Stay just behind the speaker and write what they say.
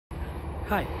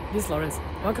Hi, this is Lawrence.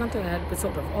 Welcome to an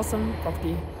episode of Awesome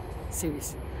Property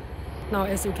Series. Now,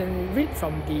 as you can read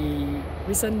from the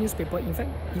recent newspaper, in fact,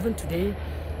 even today,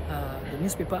 the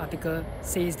newspaper article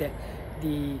says that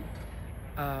the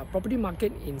property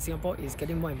market in Singapore is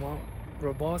getting more and more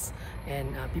robust,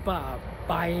 and people are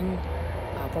buying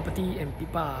property, and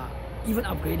people are even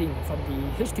upgrading from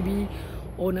the HDB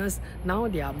owners. Now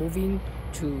they are moving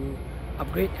to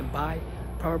upgrade and buy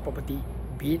private property,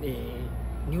 be it a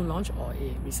new launch or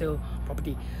a resale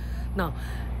property. Now,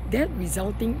 that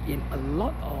resulting in a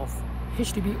lot of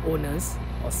HDB owners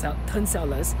or turn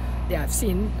sellers that I've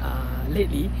seen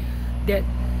lately, that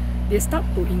they start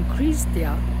to increase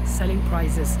their selling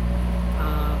prices.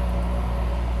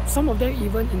 Some of them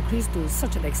even increase to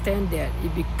such an extent that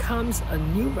it becomes a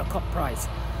new record price.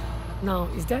 Now,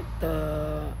 is that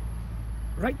the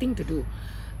right thing to do?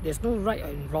 There's no right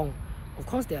and wrong. Of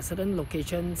course, there are certain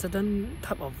locations, certain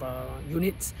type of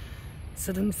units,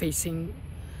 certain facing,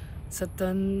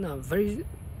 certain very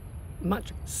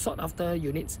much sought after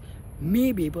units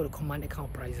may be able to command that kind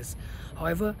of prices.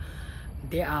 However,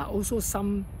 there are also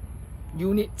some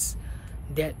units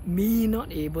that may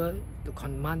not able to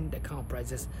command that kind of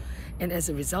prices, and as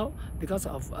a result, because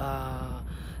of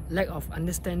lack of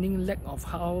understanding, lack of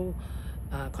how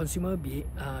consumer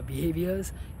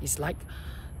behaviors is like,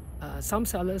 some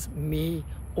sellers may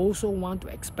also want to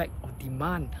expect or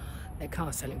demand that kind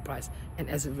of selling price, and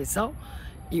as a result,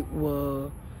 it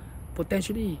will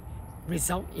potentially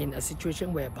result in a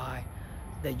situation whereby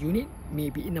the unit may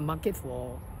be in the market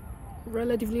for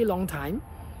relatively long time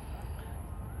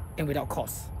and without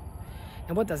cost.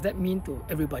 And what does that mean to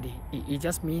everybody? It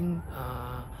just means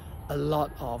a lot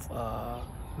of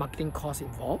marketing costs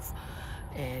involved,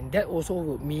 and that also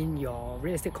would mean your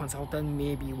real estate consultant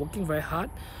may be working very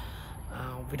hard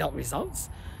without results,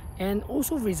 and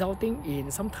also resulting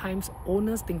in sometimes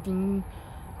owners thinking,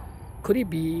 could it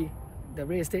be the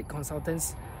real estate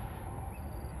consultant's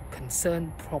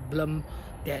concern, problem,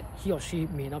 that he or she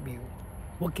may not be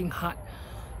working hard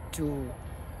to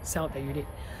sell the unit.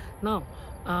 Now,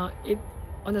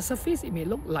 on the surface it may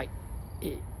look like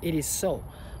it is so.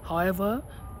 However,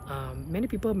 many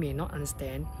people may not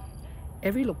understand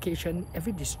every location,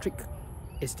 every district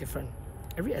is different,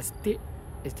 every estate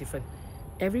is different,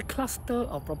 every cluster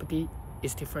of property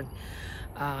is different.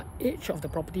 Age of the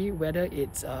property, whether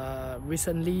it's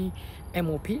recently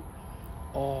MOP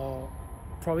or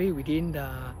probably within the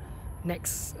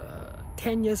next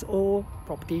 10 years old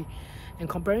property, and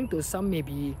comparing to some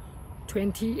maybe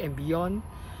 20 and beyond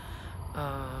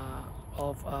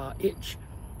of age,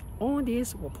 all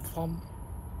these will perform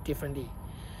differently.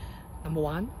 Number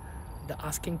one, the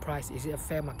asking price, is it a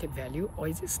fair market value, or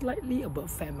is it slightly above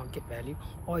fair market value,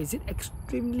 or is it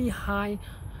extremely high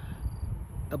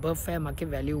above fair market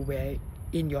value, where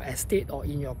in your estate or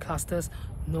in your clusters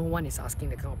no one is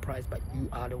asking the kind of price, but you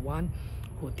are the one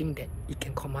who think that it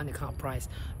can command the kind of price.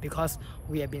 Because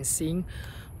we have been seeing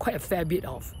quite a fair bit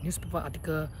of newspaper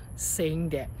article saying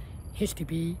that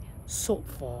HDB sold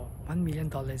for $1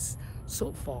 million,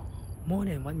 sold for more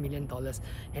than $1 million,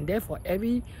 and therefore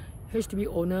every HDB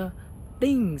owner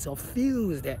thinks or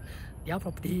feels that their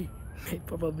property may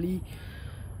probably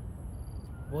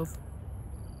worth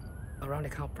around the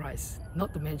kind of price,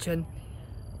 not to mention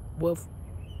worth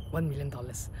 $1 million.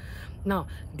 Now,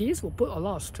 this will put a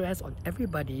lot of stress on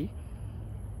everybody,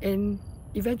 and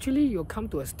eventually you'll come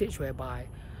to a stage whereby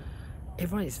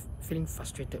everyone is feeling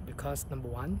frustrated because, number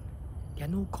one, there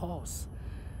are no calls,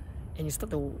 and you start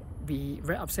to be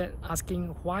very upset, asking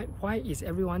why is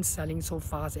everyone selling so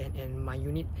fast and my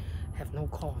unit have no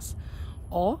calls.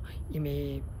 Or you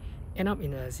may end up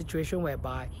in a situation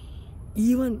whereby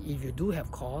even if you do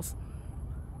have calls,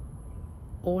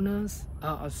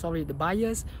 the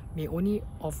buyers may only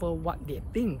offer what they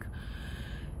think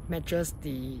matches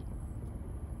the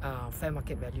fair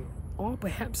market value, or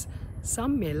perhaps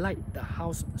some may like the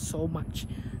house so much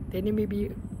that they may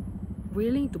be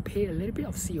willing to pay a little bit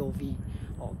of COV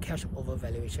or cash over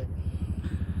valuation.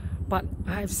 But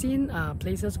I have seen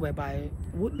places whereby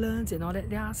Woodlands and all that,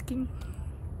 they're asking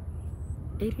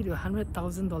 $80,000 to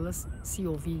 $100,000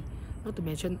 COV, not to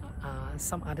mention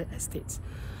some other estates.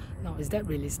 Now, is that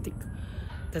realistic?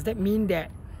 Does that mean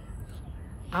that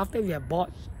after you have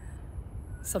bought,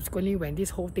 subsequently when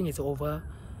this whole thing is over,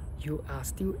 you are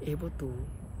still able to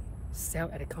sell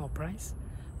at a kind of price?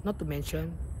 Not to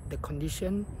mention the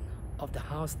condition of the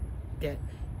house, that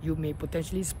you may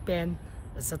potentially spend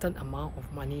a certain amount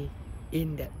of money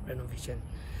in that renovation.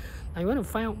 Now, you want to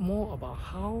find out more about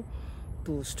how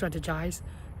to strategize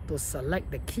to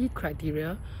select the key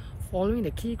criteria, following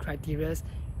the key criteria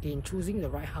in choosing the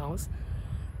right house.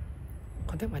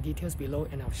 contact my details below,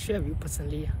 and I'll share with you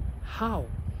personally how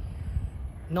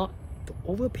not to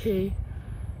overpay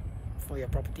for your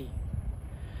property.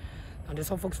 Now that's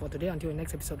all folks for today. Until the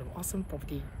next episode of Awesome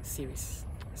Property Series.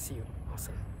 See you.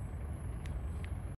 Awesome.